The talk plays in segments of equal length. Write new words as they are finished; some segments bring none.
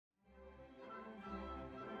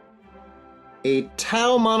A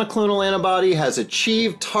tau monoclonal antibody has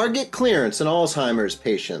achieved target clearance in Alzheimer's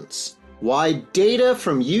patients. Why data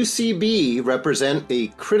from UCB represent a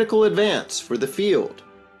critical advance for the field.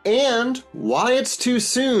 And why it's too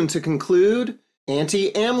soon to conclude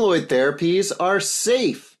anti-amyloid therapies are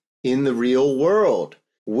safe in the real world.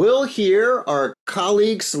 We'll hear our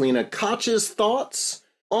colleague Selena Koch's thoughts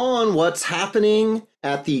on what's happening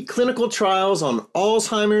at the Clinical Trials on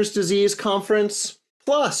Alzheimer's Disease Conference.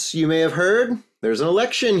 Plus, you may have heard, there's an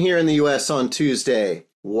election here in the US on Tuesday.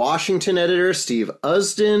 Washington editor Steve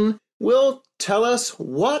Usden will tell us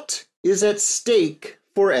what is at stake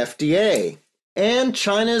for FDA. And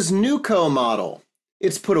China's NUCO model.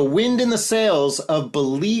 It's put a wind in the sails of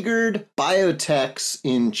beleaguered biotechs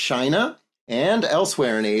in China and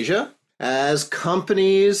elsewhere in Asia, as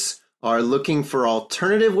companies are looking for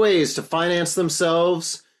alternative ways to finance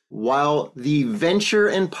themselves while the venture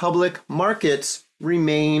and public markets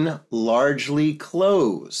remain largely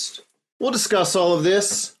closed. We'll discuss all of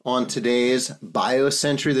this on today's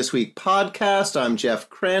BioCentury This Week podcast. I'm Jeff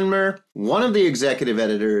Cranmer, one of the executive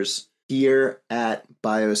editors here at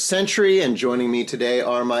BioCentury, and joining me today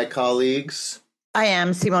are my colleagues. I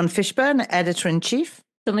am Simone Fishburne, editor-in-chief.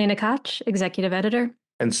 Selena Koch, executive editor.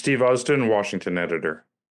 And Steve Usden, Washington editor.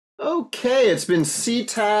 Okay, it's been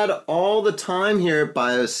CTAD all the time here at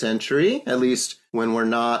BioCentury, at least when we're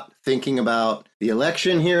not thinking about the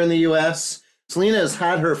election here in the US. Selena has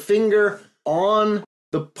had her finger on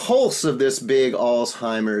the pulse of this big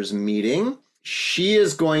Alzheimer's meeting. She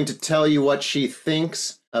is going to tell you what she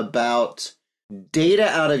thinks about data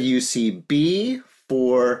out of UCB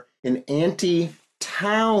for an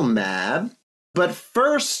anti-tau mAb. But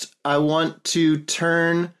first, I want to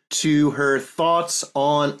turn to her thoughts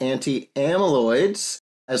on anti-amyloids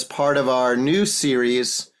as part of our new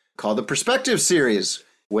series called the Perspective Series,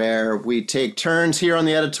 where we take turns here on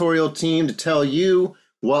the editorial team to tell you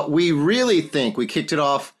what we really think. We kicked it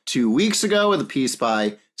off 2 weeks ago with a piece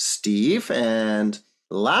by Steve, and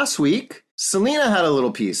last week, Selena had a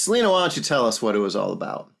little piece. Selena, why don't you tell us what it was all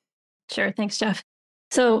about? Sure, thanks, Jeff.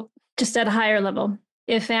 So just at a higher level,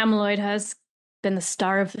 if amyloid has been the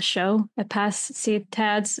star of the show at past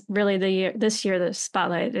CTADs, really this year the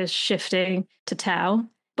spotlight is shifting to tau,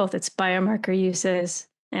 both its biomarker uses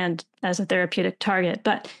and as a therapeutic target.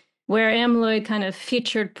 But where amyloid kind of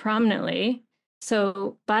featured prominently,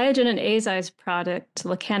 so Biogen and Eisai's product,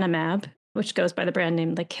 lecanemab, which goes by the brand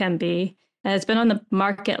name Leqembi, has been on the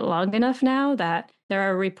market long enough now that there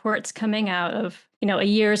are reports coming out of, a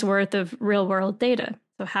year's worth of real-world data.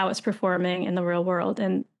 So how it's performing in the real world.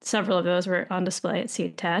 And several of those were on display at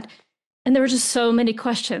CTAD. And there were just so many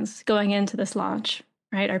questions going into this launch,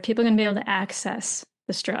 right? Are people going to be able to access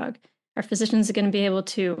this drug? Are physicians going to be able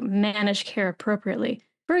to manage care appropriately?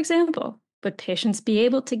 For example, would patients be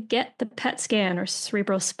able to get the PET scan or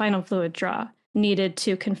cerebrospinal fluid draw needed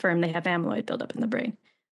to confirm they have amyloid buildup in the brain?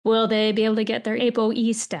 Will they be able to get their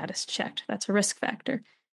ApoE status checked? That's a risk factor.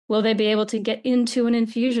 Will they be able to get into an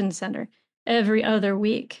infusion center every other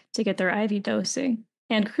week to get their IV dosing?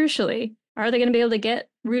 And crucially, are they going to be able to get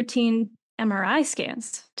routine MRI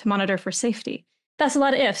scans to monitor for safety? That's a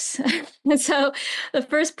lot of ifs. And so the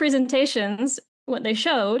first presentations, what they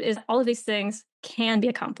showed is all of these things can be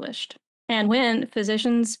accomplished. And when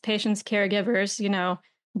physicians, patients, caregivers,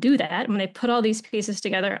 do that, when they put all these pieces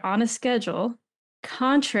together on a schedule,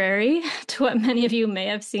 contrary to what many of you may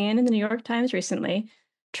have seen in the New York Times recently,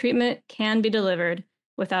 treatment can be delivered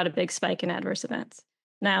without a big spike in adverse events.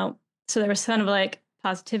 Now, so there was kind of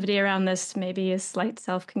positivity around this, maybe a slight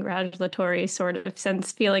self-congratulatory sort of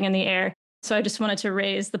sense feeling in the air. So I just wanted to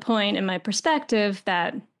raise the point in my perspective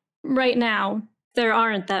that right now, there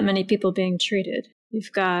aren't that many people being treated.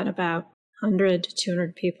 You've got about 100 to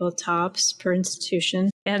 200 people tops per institution.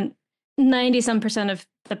 And 90-some% of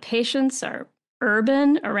the patients are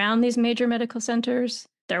urban around these major medical centers.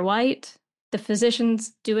 They're white. The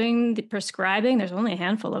physicians doing the prescribing, there's only a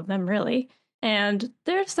handful of them, really. And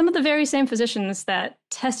they're some of the very same physicians that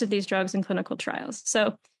tested these drugs in clinical trials.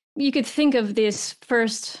 So you could think of this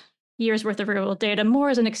first year's worth of real-world data more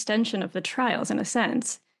as an extension of the trials, in a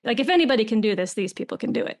sense. If anybody can do this, these people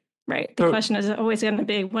can do it, right? The question is always going to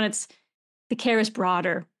be, when the care is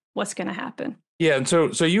broader, what's going to happen? Yeah, and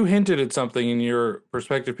so you hinted at something in your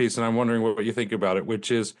perspective piece, and I'm wondering what you think about it,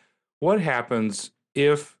 which is what happens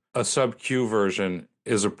if a sub-Q version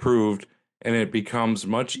is approved and it becomes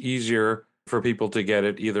much easier for people to get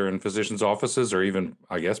it either in physicians' offices or even,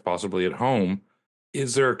 I guess, possibly at home.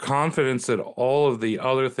 Is there confidence that all of the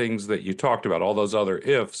other things that you talked about, all those other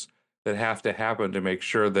ifs that have to happen to make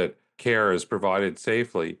sure that care is provided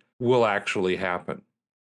safely, will actually happen?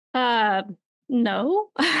 No,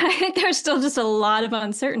 I think there's still just a lot of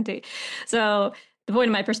uncertainty. So the point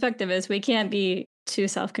of my perspective is we can't be too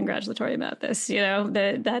self-congratulatory about this,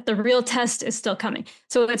 that the real test is still coming.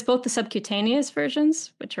 So it's both the subcutaneous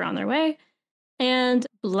versions, which are on their way, and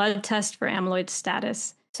blood test for amyloid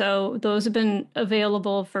status. So those have been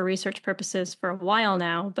available for research purposes for a while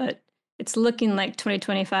now, but it's looking like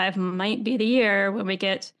 2025 might be the year when we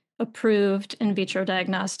get approved in vitro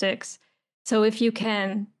diagnostics. So if you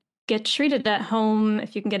can get treated at home,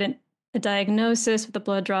 if you can get a diagnosis with a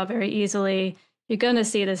blood draw very easily, you're going to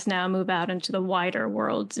see this now move out into the wider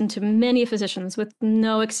world, into many physicians with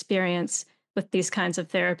no experience with these kinds of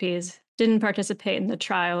therapies, didn't participate in the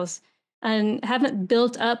trials, and haven't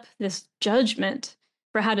built up this judgment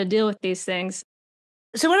for how to deal with these things.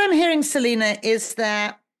 So what I'm hearing, Selena, is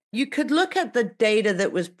that you could look at the data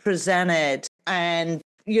that was presented and,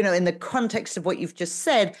 in the context of what you've just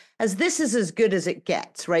said, as this is as good as it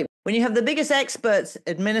gets, right? When you have the biggest experts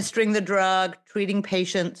administering the drug, treating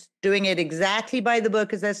patients, doing it exactly by the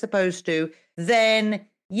book as they're supposed to, then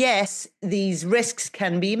yes, these risks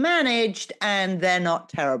can be managed and they're not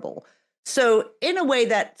terrible. So in a way,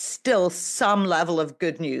 that's still some level of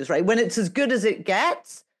good news, right? When it's as good as it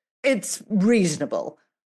gets, it's reasonable.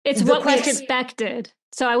 It's what we expected.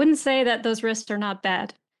 So I wouldn't say that those risks are not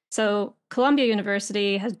bad. So Columbia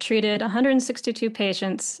University has treated 162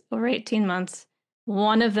 patients over 18 months.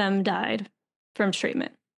 One of them died from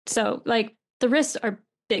treatment. So the risks are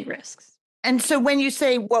big risks. And so when you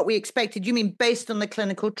say what we expected, you mean based on the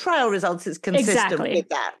clinical trial results, it's consistent with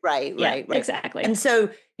that, right? Right. Exactly. And so,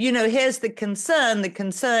 here's the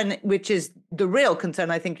concern, which is the real concern,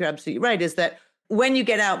 I think you're absolutely right, is that when you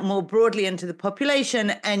get out more broadly into the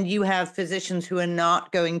population and you have physicians who are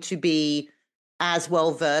not going to be as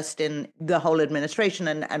well versed in the whole administration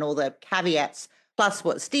and all the caveats, plus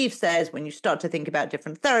what Steve says, when you start to think about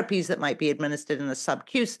different therapies that might be administered in a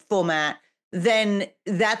sub-Q format, then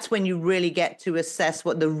that's when you really get to assess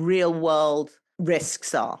what the real world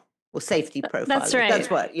risks are or safety profiles. That's right. That's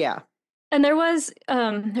what, yeah. And there was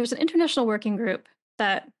an international working group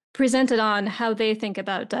that presented on how they think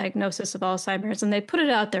about diagnosis of Alzheimer's, and they put it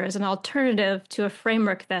out there as an alternative to a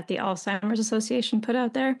framework that the Alzheimer's Association put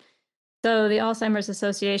out there. So the Alzheimer's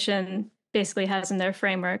Association basically has in their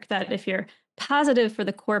framework that if you're positive for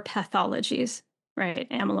the core pathologies, right,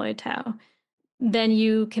 amyloid, tau, then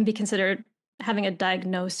you can be considered having a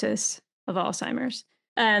diagnosis of Alzheimer's.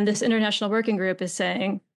 And this international working group is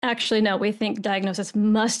saying, actually, no, we think diagnosis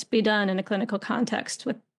must be done in a clinical context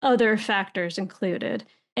with other factors included.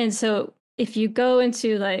 And so if you go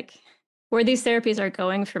into where these therapies are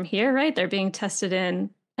going from here, right, they're being tested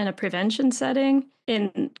in a prevention setting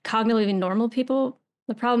in cognitively normal people.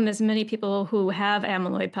 The problem is many people who have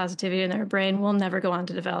amyloid positivity in their brain will never go on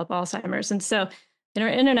to develop Alzheimer's. And so our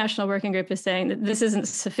international working group is saying that this isn't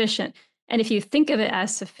sufficient. And if you think of it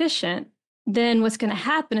as sufficient, then what's going to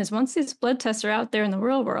happen is once these blood tests are out there in the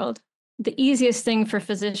real world, the easiest thing for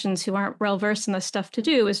physicians who aren't well versed in this stuff to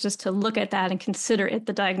do is just to look at that and consider it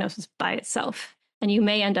the diagnosis by itself. And you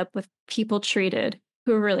may end up with people treated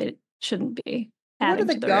who really shouldn't be. What are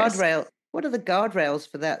the guardrails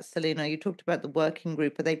for that, Selena? You talked about the working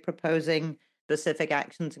group. Are they proposing specific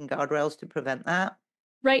actions and guardrails to prevent that?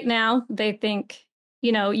 Right now, they think,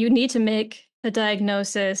 you need to make a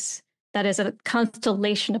diagnosis that is a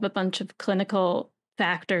constellation of a bunch of clinical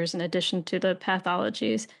factors in addition to the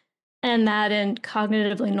pathologies. And that in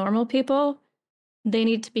cognitively normal people, they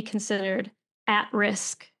need to be considered at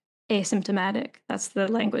risk, asymptomatic. That's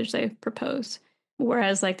the language they propose.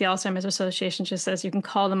 Whereas the Alzheimer's Association just says you can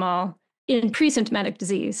call them all in pre-symptomatic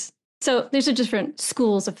disease. So these are different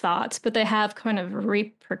schools of thoughts, but they have kind of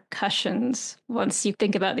repercussions once you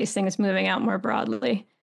think about these things moving out more broadly.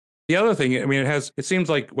 The other thing, it seems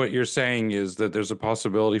like what you're saying is that there's a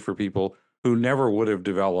possibility for people who never would have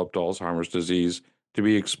developed Alzheimer's disease to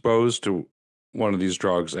be exposed to one of these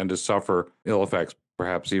drugs and to suffer ill effects,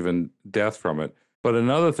 perhaps even death from it. But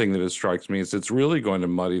another thing that strikes me is it's really going to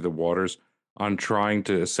muddy the waters on trying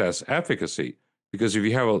to assess efficacy, because if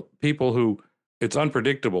you have people who it's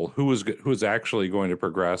unpredictable who is actually going to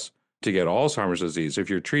progress to get Alzheimer's disease. If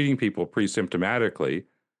you're treating people pre-symptomatically,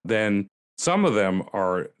 then some of them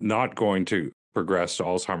are not going to progress to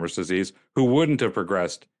Alzheimer's disease who wouldn't have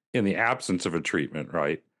progressed in the absence of a treatment,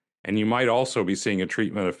 right? And you might also be seeing a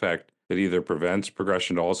treatment effect that either prevents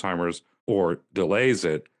progression to Alzheimer's or delays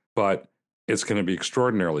it, but it's going to be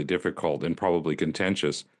extraordinarily difficult and probably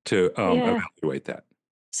contentious to evaluate that.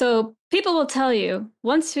 So people will tell you,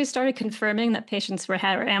 once we started confirming that patients were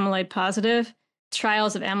amyloid positive,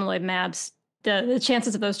 trials of amyloid mAbs the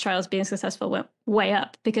chances of those trials being successful went way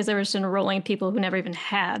up because they were just enrolling people who never even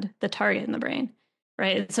had the target in the brain,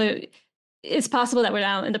 right? So it's possible that we're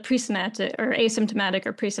now in the pre-symptomatic or asymptomatic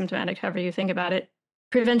or pre-symptomatic, however you think about it,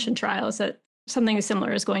 prevention trials, that something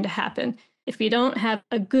similar is going to happen. If we don't have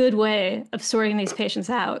a good way of sorting these patients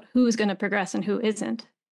out, who's going to progress and who isn't,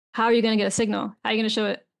 how are you going to get a signal? How are you going to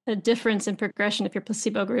show a difference in progression if your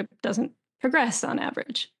placebo group doesn't progress on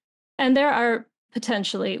average? And there are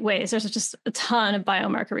potentially ways. There's just a ton of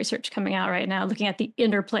biomarker research coming out right now, looking at the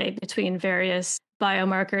interplay between various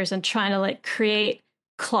biomarkers and trying to like create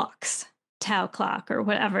clocks, tau clock or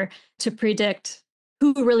whatever, to predict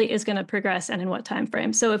who really is going to progress and in what time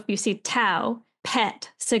frame. So if you see tau,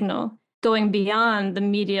 PET signal going beyond the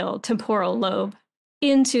medial temporal lobe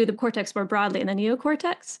into the cortex more broadly in the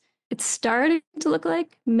neocortex, it's starting to look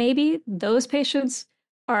like maybe those patients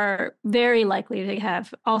are very likely to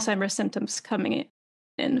have Alzheimer's symptoms coming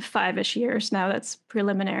in 5-ish years. Now that's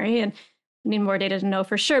preliminary and we need more data to know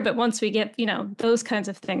for sure. But once we get, those kinds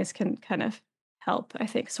of things can kind of help, I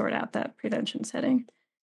think, sort out that prevention setting.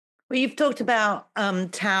 Well, you've talked about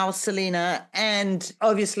tau, Selena, and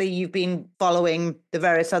obviously you've been following the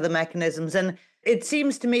various other mechanisms. And it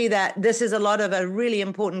seems to me that this is a lot of a really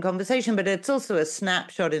important conversation, but it's also a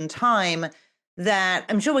snapshot in time that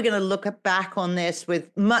I'm sure we're going to look back on this with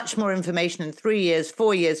much more information in 3 years,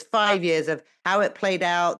 4 years, 5 years of how it played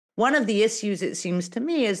out. One of the issues, it seems to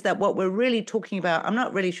me, is that what we're really talking about, I'm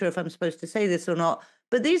not really sure if I'm supposed to say this or not,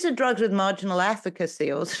 but these are drugs with marginal efficacy,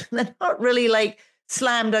 or they're not really like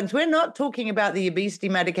slam dunks. We're not talking about the obesity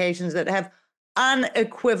medications that have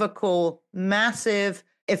unequivocal, massive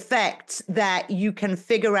effects that you can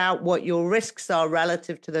figure out what your risks are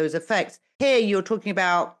relative to those effects. Here, you're talking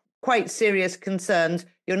about quite serious concerns.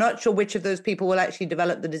 You're not sure which of those people will actually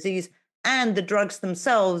develop the disease, and the drugs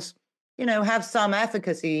themselves, have some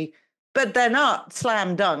efficacy, but they're not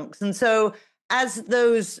slam dunks. And so as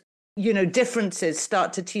those differences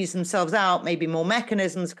start to tease themselves out, maybe more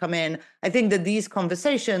mechanisms come in, I think that these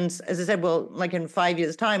conversations, as I said, like in 5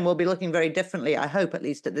 years' time, we'll be looking very differently, I hope, at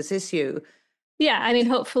least at this issue. Yeah, I mean,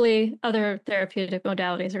 hopefully other therapeutic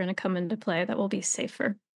modalities are going to come into play that will be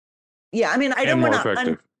safer. Yeah, I mean, I don't want to... more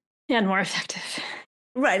effective. And more effective.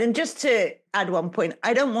 Right, and just to add one point,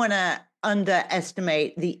 I don't want to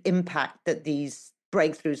underestimate the impact that these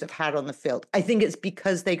breakthroughs have had on the field. I think it's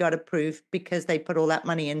because they got approved, because they put all that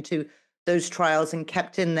money into those trials and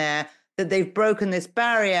kept in there, that they've broken this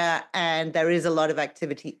barrier and there is a lot of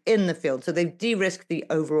activity in the field. So they've de-risked the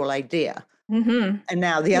overall idea. Mm-hmm. And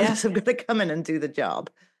now the others have got to come in and do the job.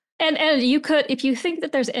 And you could, if you think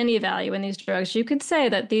that there's any value in these drugs, you could say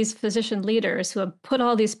that these physician leaders who have put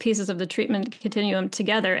all these pieces of the treatment continuum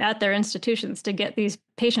together at their institutions to get these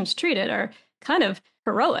patients treated are kind of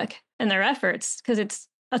heroic in their efforts, because it's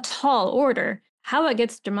a tall order. How it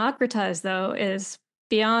gets democratized, though, is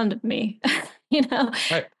beyond me.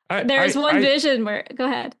 There's one vision where, go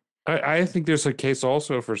ahead. I think there's a case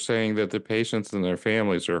also for saying that the patients and their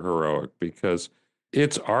families are heroic, because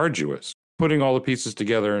it's arduous. Putting all the pieces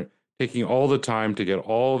together, taking all the time to get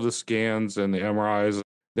all of the scans and the MRIs,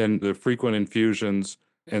 then the frequent infusions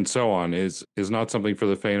and so on is not something for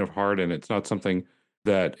the faint of heart, and it's not something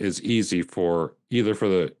that is easy for either for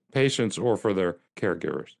the patients or for their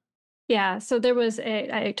caregivers. Yeah, so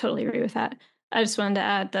I totally agree with that. I just wanted to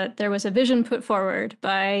add that there was a vision put forward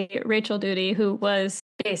by Rachel Doody, who was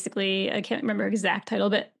basically, I can't remember her exact title,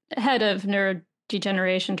 but head of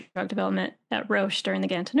neurodegeneration drug development at Roche during the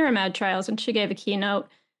gantenerumab trials. And she gave a keynote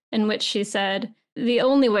in which she said, the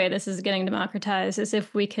only way this is getting democratized is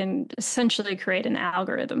if we can essentially create an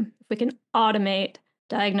algorithm. If we can automate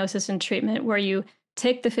diagnosis and treatment where you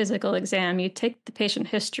take the physical exam, you take the patient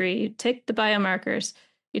history, you take the biomarkers,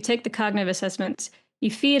 you take the cognitive assessments, you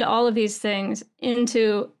feed all of these things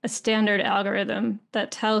into a standard algorithm that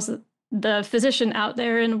tells the physician out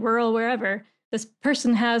there in rural wherever, this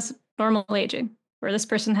person has normal aging, or this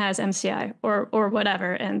person has MCI, or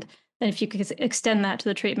whatever. And then if you could extend that to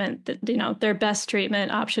the treatment, that their best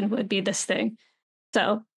treatment option would be this thing.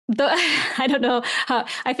 So I don't know how,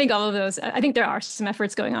 I think all of those, I think there are some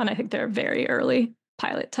efforts going on. I think they're very early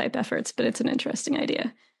pilot type efforts, but it's an interesting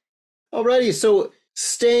idea. Alrighty, so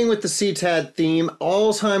staying with the CTAD theme,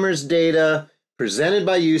 Alzheimer's data presented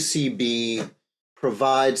by UCB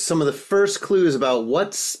provides some of the first clues about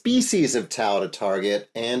what species of tau to target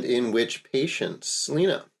and in which patients.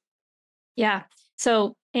 Selena. Yeah,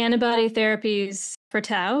 so antibody therapies for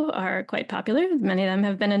tau are quite popular. Many of them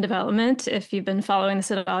have been in development. If you've been following this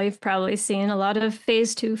at all, you've probably seen a lot of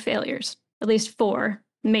phase 2 failures. At least 4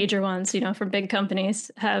 major ones, from big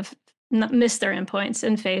companies have missed their endpoints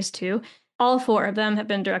in phase 2. All 4 of them have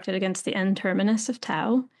been directed against the N-terminus of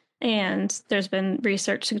tau. And there's been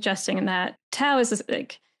research suggesting that tau is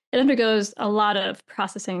it undergoes a lot of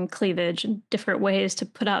processing and cleavage and different ways to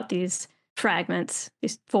put out these fragments,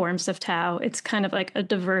 these forms of tau. It's kind of like a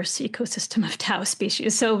diverse ecosystem of tau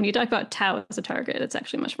species. So when you talk about tau as a target, it's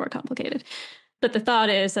actually much more complicated. But the thought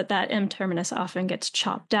is that M-terminus often gets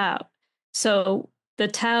chopped out. So the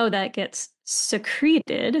tau that gets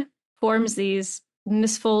secreted forms these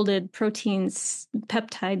misfolded proteins,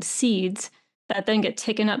 peptide seeds that then get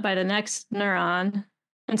taken up by the next neuron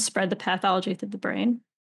and spread the pathology through the brain.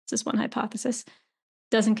 This is one hypothesis.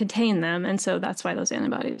 Doesn't contain them, and so that's why those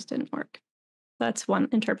antibodies didn't work. That's one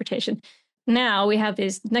interpretation. Now we have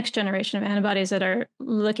these next generation of antibodies that are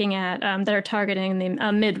looking at, that are targeting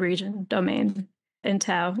the mid-region domain in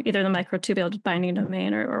tau, either the microtubule binding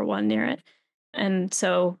domain or one near it. And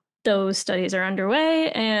so those studies are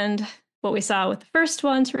underway, and what we saw with the first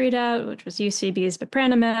one to read out, which was UCB's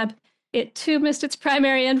bepranemab, it too missed its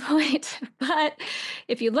primary endpoint. But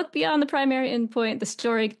if you look beyond the primary endpoint, the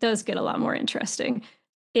story does get a lot more interesting.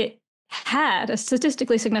 It had a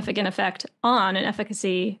statistically significant effect on an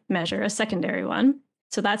efficacy measure, a secondary one.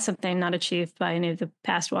 So that's something not achieved by any of the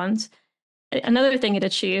past ones. Another thing it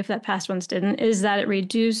achieved that past ones didn't is that it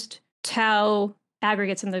reduced tau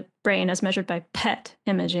aggregates in the brain as measured by PET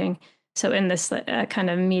imaging. So in this kind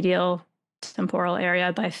of medial temporal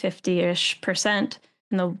area by 50-ish%,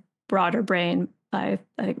 in the broader brain by,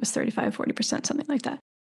 I think it was 35-40%, something like that.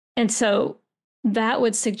 And so that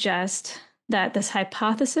would suggest that this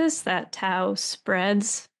hypothesis that tau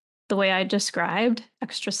spreads the way I described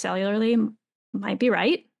extracellularly might be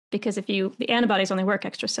right, because the antibodies only work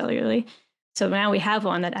extracellularly. So now we have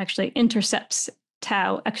one that actually intercepts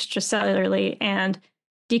tau extracellularly and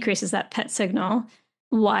decreases that PET signal.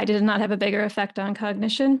 Why did it not have a bigger effect on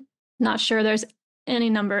cognition? Not sure. There's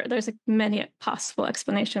many possible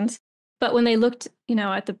explanations. But when they looked,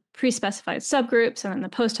 at the pre-specified subgroups and then the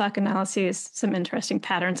post-hoc analyses, some interesting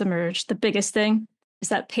patterns emerged. The biggest thing is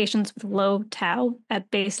that patients with low tau at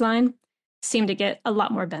baseline seem to get a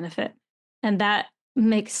lot more benefit. And that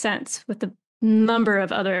makes sense with the number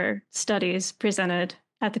of other studies presented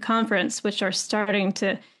at the conference, which are starting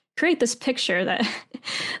to create this picture that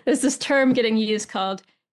there's this term getting used called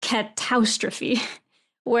catastrophe,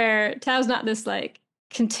 where tau is not this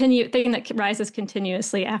thing that rises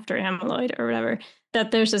continuously after amyloid or whatever,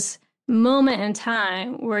 that there's this moment in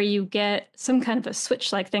time where you get some kind of a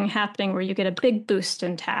switch-like thing happening where you get a big boost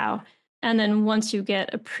in tau. And then once you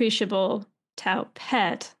get appreciable tau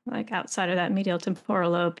PET, like outside of that medial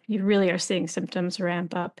temporal lobe, you really are seeing symptoms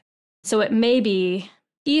ramp up. So it may be,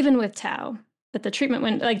 even with tau, that the treatment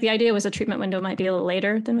window, the idea was the treatment window might be a little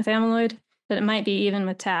later than with amyloid, but it might be even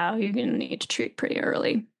with tau, you're going to need to treat pretty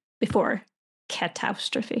early before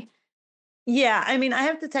catastrophe. Yeah, I mean, I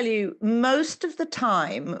have to tell you, most of the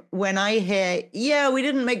time when I hear, we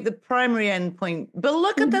didn't make the primary endpoint, but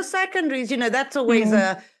look at the secondaries, that's always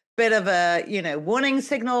a bit of a, warning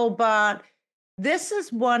signal. But this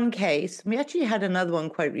is one case. We actually had another one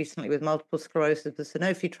quite recently with multiple sclerosis, the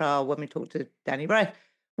Sanofi trial, when we talked to Debrief,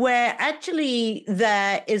 where actually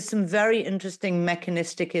there is some very interesting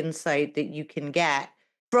mechanistic insight that you can get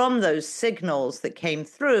from those signals that came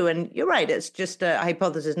through. And you're right, it's just a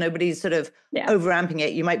hypothesis. Nobody's sort of overamping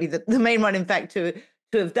it. You might be the main one, in fact, to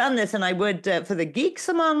have done this. And I would, for the geeks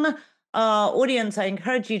among our audience, I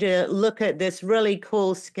encourage you to look at this really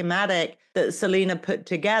cool schematic that Selena put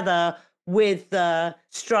together with the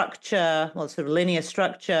structure, sort of linear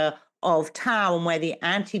structure of tau and where the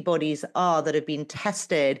antibodies are that have been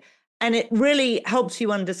tested. And it really helps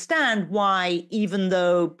you understand why, even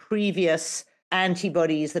though previous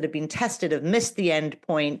antibodies that have been tested have missed the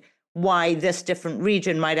endpoint, why this different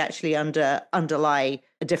region might actually underlie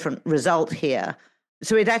a different result here.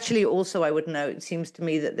 So it actually also, I would note, it seems to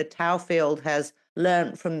me that the tau field has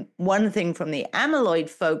learned from one thing from the amyloid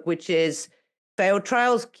folk, which is failed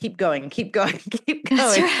trials, keep going.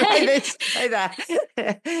 That's right. Like that.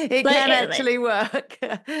 It can actually work.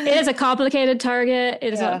 It is a complicated target.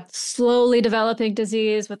 It is a slowly developing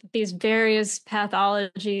disease with these various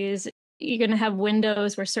pathologies. You're going to have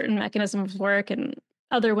windows where certain mechanisms work and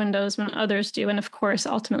other windows when others do. And of course,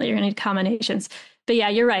 ultimately, you're going to need combinations. But yeah,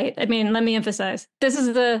 you're right. I mean, let me emphasize, this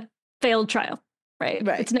is the failed trial, right?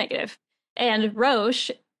 It's negative. And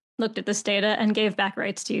Roche looked at this data and gave back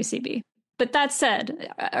rights to UCB. But that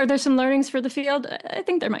said, are there some learnings for the field? I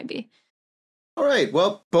think there might be. All right.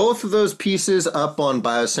 Well, both of those pieces up on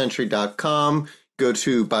biocentury.com. Go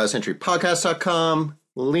to biocenturypodcast.com.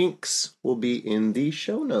 Links will be in the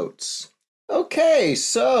show notes. Okay,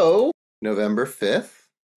 so November 5th.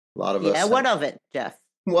 A lot of us. Yeah, what of it, Jeff?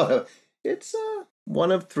 What of It's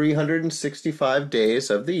one of 365 days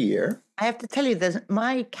of the year. I have to tell you,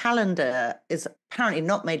 my calendar is apparently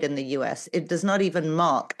not made in the US. It does not even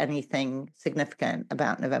mark anything significant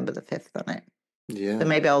about November the 5th on it. Yeah. So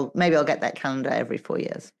maybe I'll get that calendar every 4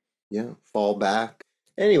 years. Yeah, fall back.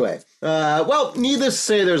 Anyway, well, needless to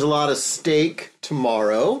say, there's a lot of stake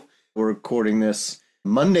tomorrow. We're recording this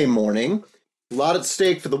Monday morning. A lot at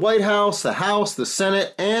stake for the White House, the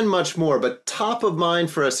Senate, and much more. But top of mind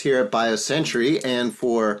for us here at BioCentury and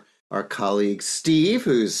for our colleague Steve,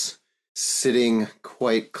 who's sitting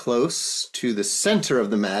quite close to the center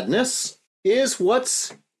of the madness, is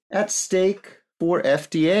what's at stake for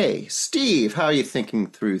FDA. Steve, how are you thinking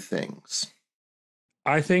through things?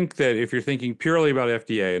 I think that if you're thinking purely about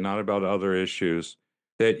FDA and not about other issues,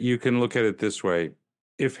 that you can look at it this way.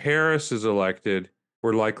 If Harris is elected,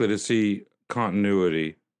 we're likely to see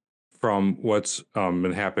continuity from what's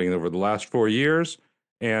been happening over the last 4 years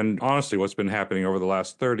and honestly what's been happening over the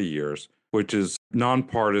last 30 years, which is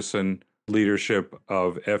nonpartisan leadership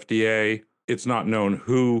of FDA. It's not known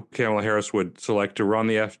who Kamala Harris would select to run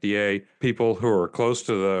the FDA. People who are close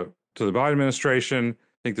to the Biden administration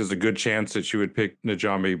think there's a good chance that she would pick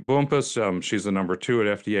Najami Bumpus. She's the number 2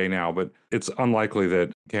 at FDA now, but it's unlikely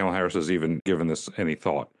that Kamala Harris has even given this any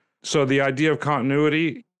thought. So the idea of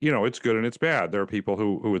continuity, it's good and it's bad. There are people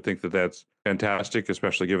who would think that that's fantastic,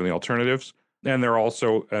 especially given the alternatives. And there are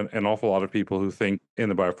also an awful lot of people who think in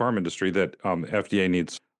the biopharma industry that FDA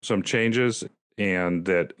needs some changes and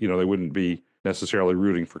that, they wouldn't be necessarily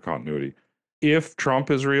rooting for continuity. If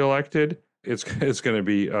Trump is reelected, it's going to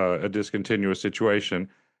be a discontinuous situation.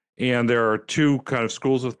 And there are two kind of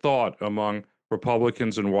schools of thought among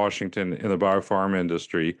Republicans in Washington in the biopharma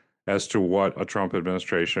industry as to what a Trump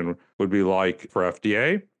administration would be like for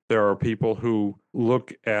FDA. There are people who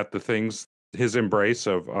look at the things, his embrace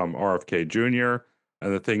of RFK Jr.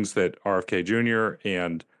 and the things that RFK Jr.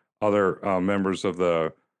 and other members of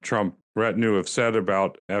the Trump retinue have said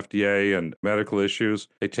about FDA and medical issues.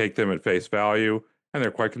 They take them at face value, and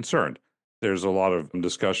they're quite concerned. There's a lot of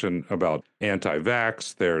discussion about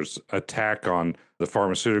anti-vax. There's attack on the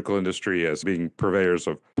pharmaceutical industry as being purveyors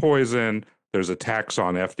of poison. There's attacks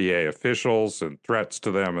on FDA officials and threats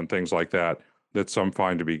to them and things like that some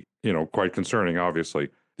find to be, quite concerning, obviously.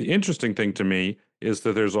 The interesting thing to me is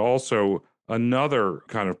that there's also another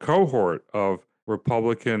kind of cohort of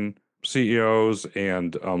Republican CEOs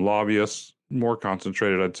and lobbyists, more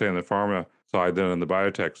concentrated, I'd say, on the pharma side than on the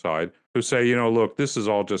biotech side, who say, look, this is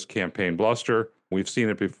all just campaign bluster. We've seen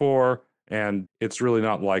it before, and it's really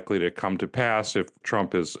not likely to come to pass if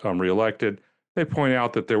Trump is reelected. They point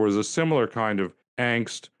out that there was a similar kind of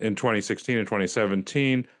angst in 2016 and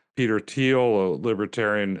 2017. Peter Thiel, a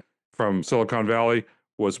libertarian from Silicon Valley,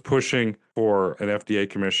 was pushing for an FDA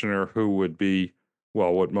commissioner who would be,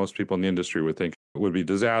 well, what most people in the industry would think would be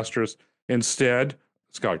disastrous. Instead,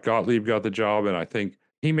 Scott Gottlieb got the job, and I think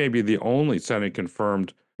he may be the only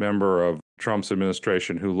Senate-confirmed member of Trump's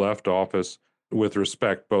administration who left office with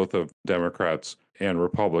respect both of Democrats and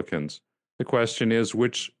Republicans. The question is,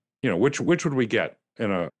 which would we get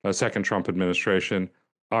in a second Trump administration?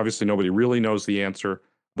 Obviously, nobody really knows the answer,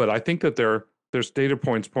 but I think that there's data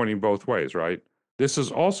points pointing both ways, right? This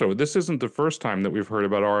isn't the first time that we've heard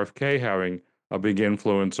about RFK having a big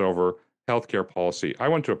influence over healthcare policy. I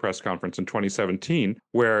went to a press conference in 2017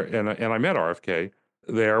 and I met RFK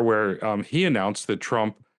there, where he announced that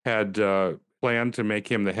Trump had planned to make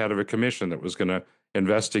him the head of a commission that was going to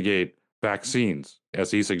investigate vaccines,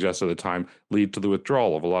 as he suggested at the time, lead to the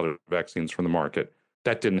withdrawal of a lot of vaccines from the market.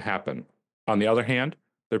 That didn't happen. On the other hand,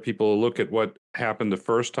 there are people who look at what happened the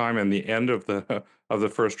first time and the end of the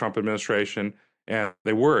first Trump administration, and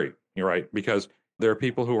they worry, right? Because there are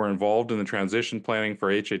people who are involved in the transition planning for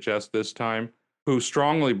HHS this time who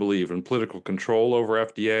strongly believe in political control over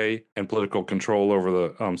FDA and political control over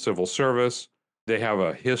the civil service. They have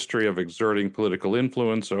a history of exerting political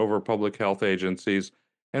influence over public health agencies,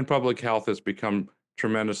 and public health has become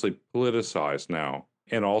tremendously politicized now.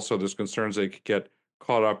 And also there's concerns they could get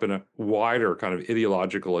caught up in a wider kind of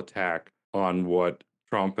ideological attack on what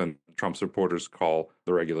Trump and Trump supporters call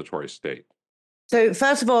the regulatory state. So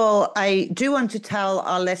first of all, I do want to tell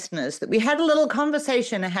our listeners that we had a little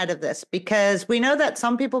conversation ahead of this, because we know that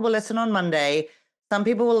some people will listen on Monday, some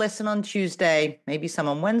people will listen on Tuesday, maybe some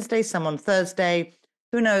on Wednesday, some on Thursday.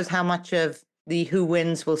 Who knows how much of the who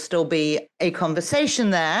wins will still be a conversation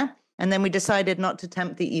there. And then we decided not to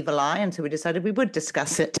tempt the evil eye. And so we decided we would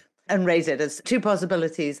discuss it and raise it as two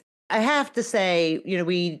possibilities. I have to say,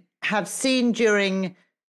 we have seen during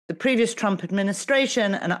the previous Trump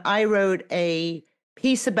administration, and I wrote a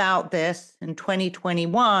piece about this in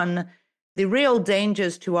 2021, the real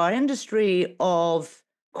dangers to our industry of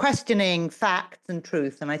questioning facts and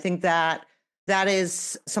truth. And I think that that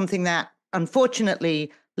is something that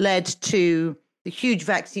unfortunately led to the huge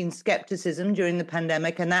vaccine skepticism during the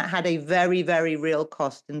pandemic. And that had a very, very real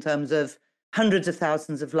cost in terms of hundreds of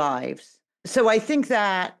thousands of lives. So I think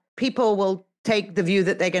that people will take the view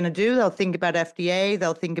that they're going to do. They'll think about FDA.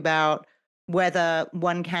 They'll think about whether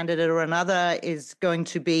one candidate or another is going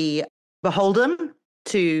to be beholden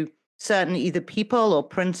to certain either people or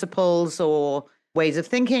principles or ways of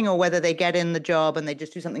thinking, or whether they get in the job and they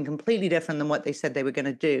just do something completely different than what they said they were going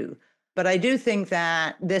to do. But I do think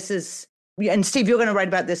that this is, and Steve, you're going to write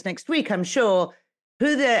about this next week, I'm sure.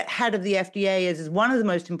 Who the head of the FDA is one of the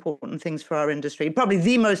most important things for our industry, probably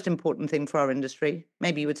the most important thing for our industry.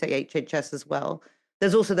 Maybe you would say HHS as well.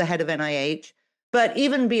 There's also the head of NIH. But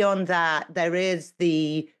even beyond that, there is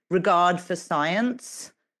the regard for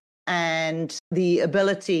science and the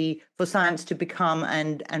ability for science to become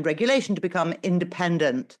and regulation to become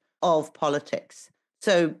independent of politics.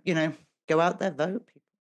 So, go out there, vote, people.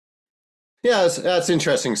 Yeah, that's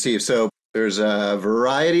interesting, Steve. So there's a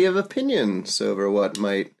variety of opinions over what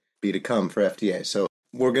might be to come for FDA. So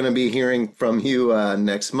we're going to be hearing from you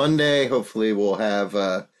next Monday. Hopefully we'll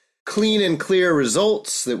have clean and clear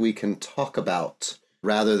results that we can talk about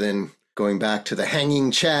rather than going back to the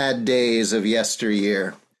hanging Chad days of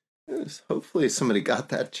yesteryear. Hopefully somebody got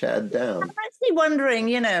that Chad down. I'm actually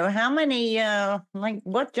wondering, how many,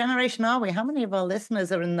 what generation are we? How many of our listeners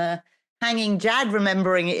are in the hanging Chad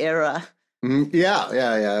remembering era?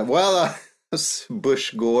 Yeah. Well,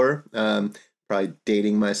 Bush Gore, probably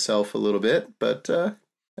dating myself a little bit, but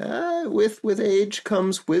with age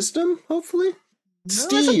comes wisdom, hopefully.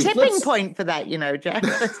 Steve, there's a tipping point for that, Jack.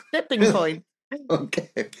 There's a tipping point.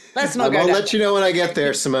 Okay. Let's not go I'll down. let you know when I get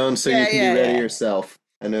there, Simone, so you can be ready yourself.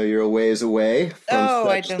 I know you're a ways away from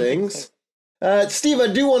such things. Steve, I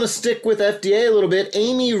do want to stick with FDA a little bit.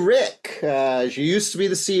 Amy Rick, she used to be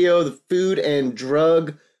the CEO of the Food and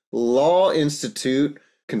Drug Law Institute,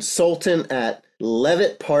 consultant at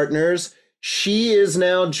Levitt Partners. She is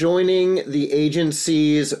now joining the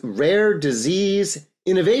agency's Rare Disease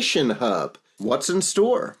Innovation Hub. What's in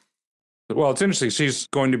store? Well, it's interesting. She's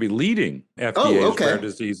going to be leading FDA's Rare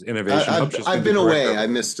Disease Innovation Hub. I've been away. I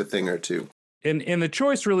missed a thing or two. And the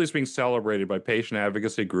choice really is being celebrated by patient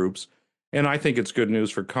advocacy groups. And I think it's good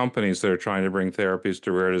news for companies that are trying to bring therapies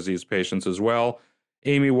to rare disease patients as well.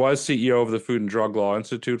 Amy was CEO of the Food and Drug Law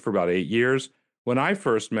Institute for about 8 years. When I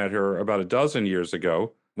first met her about a dozen years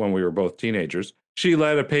ago, when we were both teenagers, she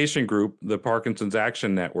led a patient group, the Parkinson's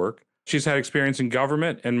Action Network. She's had experience in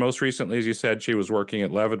government, and most recently, as you said, she was working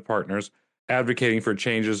at Levitt Partners, advocating for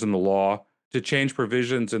changes in the law to change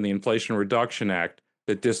provisions in the Inflation Reduction Act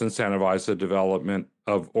that disincentivize the development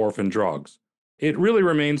of orphan drugs. It really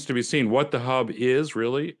remains to be seen what the hub is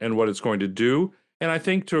really and what it's going to do. And I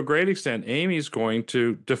think to a great extent, Amy's going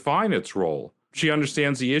to define its role. She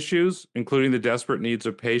understands the issues, including the desperate needs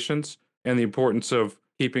of patients and the importance of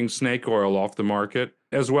keeping snake oil off the market,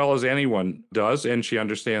 as well as anyone does. And she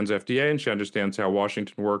understands FDA and she understands how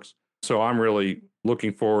Washington works. So I'm really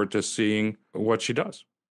looking forward to seeing what she does.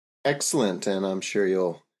 Excellent. And I'm sure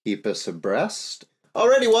you'll keep us abreast.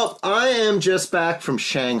 Alrighty, well, I am just back from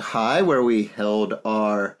Shanghai, where we held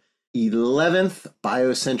our 11th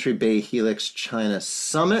BioCentury Bay Helix China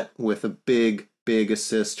Summit with a big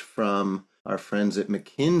assist from our friends at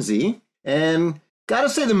McKinsey. And gotta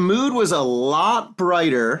say, the mood was a lot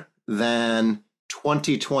brighter than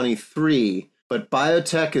 2023, but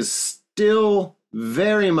biotech is still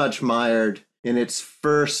very much mired in its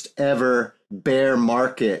first ever bear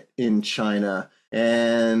market in China.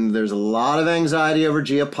 And there's a lot of anxiety over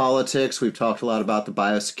geopolitics. We've talked a lot about the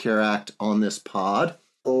Biosecure Act on this pod.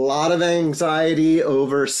 A lot of anxiety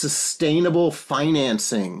over sustainable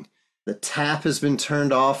financing. The tap has been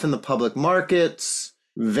turned off in the public markets.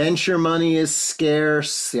 Venture money is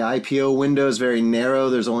scarce. The IPO window is very narrow.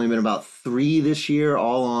 There's only been about 3 this year,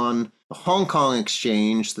 all on the Hong Kong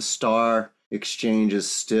exchange. The Star exchange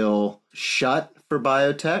is still shut for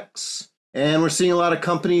biotechs. And we're seeing a lot of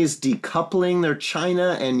companies decoupling their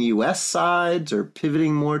China and US sides or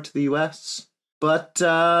pivoting more to the US. But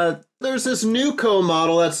there's this NewCo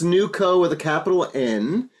model, that's NewCo with a capital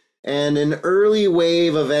N, and an early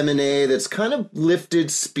wave of M&A that's kind of lifted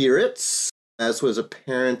spirits, as was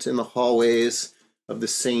apparent in the hallways of the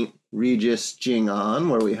St. Regis Jing'an,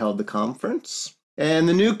 where we held the conference. And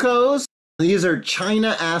the NewCos, these are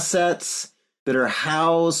China assets that are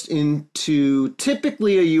housed into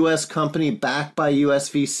typically a U.S. company backed by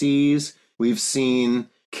U.S. VCs. We've seen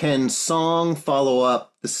Ken Song follow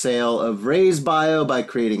up the sale of RayzeBio by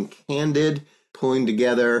creating Candid, pulling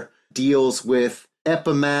together deals with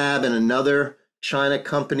Epimab and another China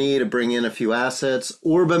company to bring in a few assets.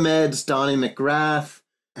 OrbiMed's Donnie McGrath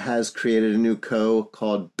has created a new co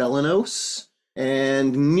called Belenos.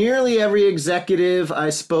 And nearly every executive I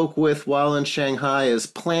spoke with while in Shanghai is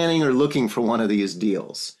planning or looking for one of these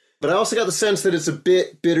deals. But I also got the sense that it's a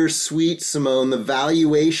bit bittersweet, Simone. The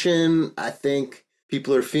valuation, I think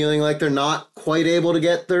people are feeling like they're not quite able to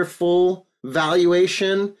get their full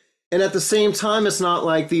valuation. And at the same time, it's not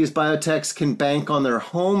like these biotechs can bank on their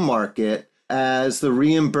home market, as the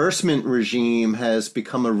reimbursement regime has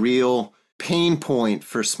become a real pain point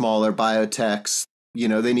for smaller biotechs. You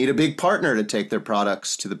know, they need a big partner to take their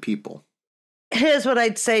products to the people. Here's what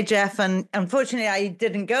I'd say, Jeff. And unfortunately, I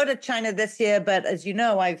didn't go to China this year. But as you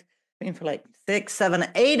know, I've been for like 6, 7,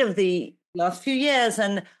 8 of the last few years.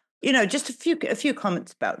 And, you know, just a few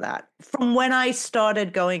comments about that. From when I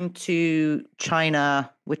started going to China,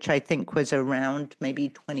 which I think was around maybe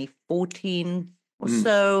 2014 or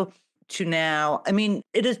so, to now, I mean,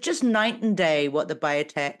 it is just night and day what the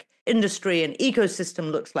biotech industry and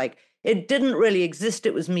ecosystem looks like. It didn't really exist.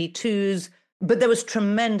 It was Me Too's, but there was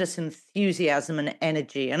tremendous enthusiasm and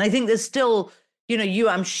energy. And I think there's still, you know, you,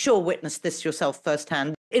 I'm sure, witnessed this yourself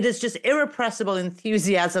firsthand. It is just irrepressible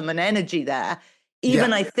enthusiasm and energy there.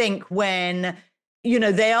 Even I think when, you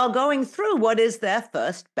know, they are going through what is their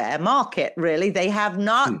first bear market, really. They have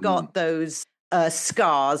not got those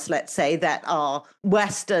scars, let's say, that our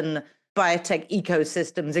Western biotech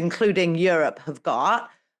ecosystems, including Europe, have got.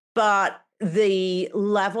 But the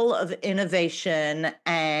level of innovation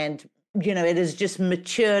and, you know, it has just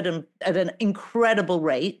matured at an incredible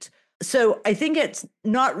rate. So I think it's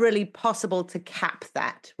not really possible to cap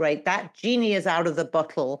that, right? That genie is out of the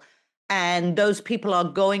bottle, and those people are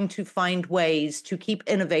going to find ways to keep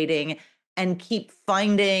innovating and keep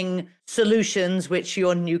finding solutions, which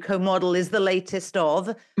your NUCO model is the latest of.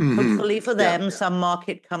 Hopefully for them, some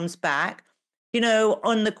market comes back. You know,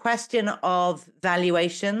 on the question of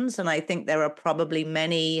valuations, and I think there are probably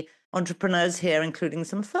many entrepreneurs here, including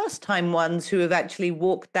some first-time ones who have actually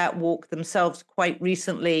walked that walk themselves quite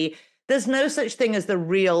recently. There's no such thing as the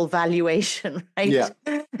real valuation, right? Yeah.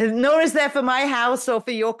 Nor is there for my house or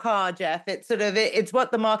for your car, Jeff. It's sort of, it's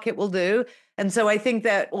what the market will do. And so I think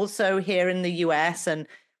that also here in the US and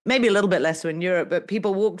maybe a little bit less so in Europe, but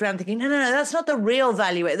people walked around thinking, no, that's not the real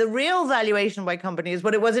valuation. The real valuation by company is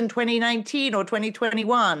what it was in 2019 or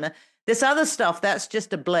 2021. This other stuff, that's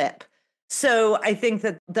just a blip. So I think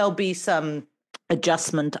that there'll be some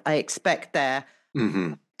adjustment, I expect there.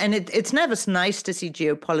 And it's never nice to see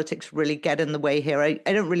geopolitics really get in the way here. I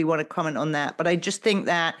don't really want to comment on that, but I just think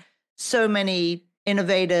that so many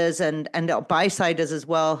innovators and buy-siders as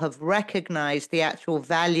well have recognized the actual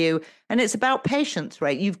value. And it's about patients,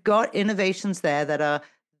 right? You've got innovations there that are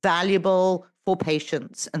valuable for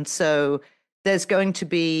patients. And so there's going to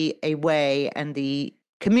be a way, and the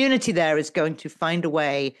community there is going to find a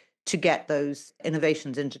way to get those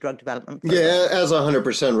innovations into drug development programs. Yeah, as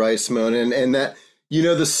 100% right, Simone. And that, you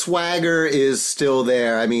know, the swagger is still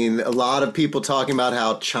there. I mean, a lot of people talking about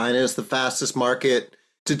how China is the fastest market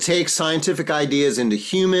to take scientific ideas into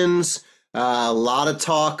humans. A lot of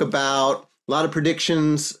talk about, a lot of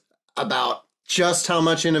predictions about just how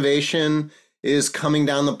much innovation is coming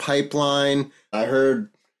down the pipeline. I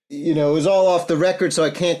heard, you know, it was all off the record, so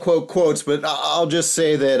I can't quote quotes, but I'll just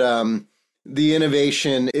say that the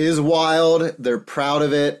innovation is wild. They're proud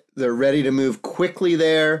of it. They're ready to move quickly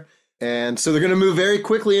there. And so they're going to move very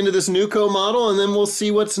quickly into this NUCO model, and then we'll see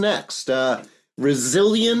what's next.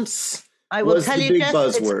 Resilience. I will tell you,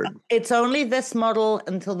 Jeff, it's only this model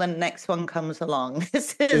until the next one comes along.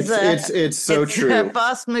 This is it's so true. It's a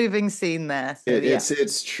fast-moving scene there. So,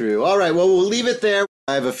 it's true. All right, well, we'll leave it there.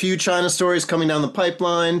 I have a few China stories coming down the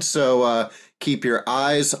pipeline, so keep your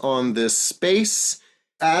eyes on this space.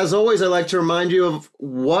 As always, I'd like to remind you of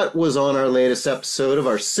what was on our latest episode of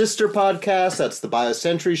our sister podcast. That's the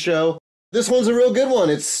BioCentury Show. This one's a real good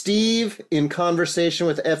one. It's Steve in conversation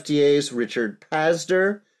with FDA's Richard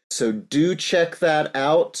Pazder. So do check that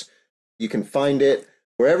out. You can find it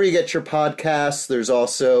wherever you get your podcasts. There's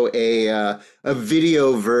also a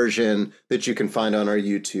video version that you can find on our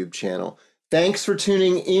YouTube channel. Thanks for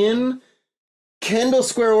tuning in. Kendall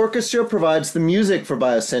Square Orchestra provides the music for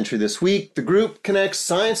BioCentury this week. The group connects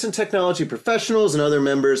science and technology professionals and other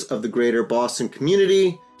members of the greater Boston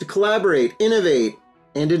community to collaborate, innovate,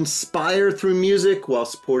 and inspire through music while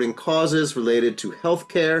supporting causes related to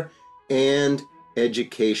healthcare and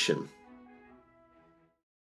education.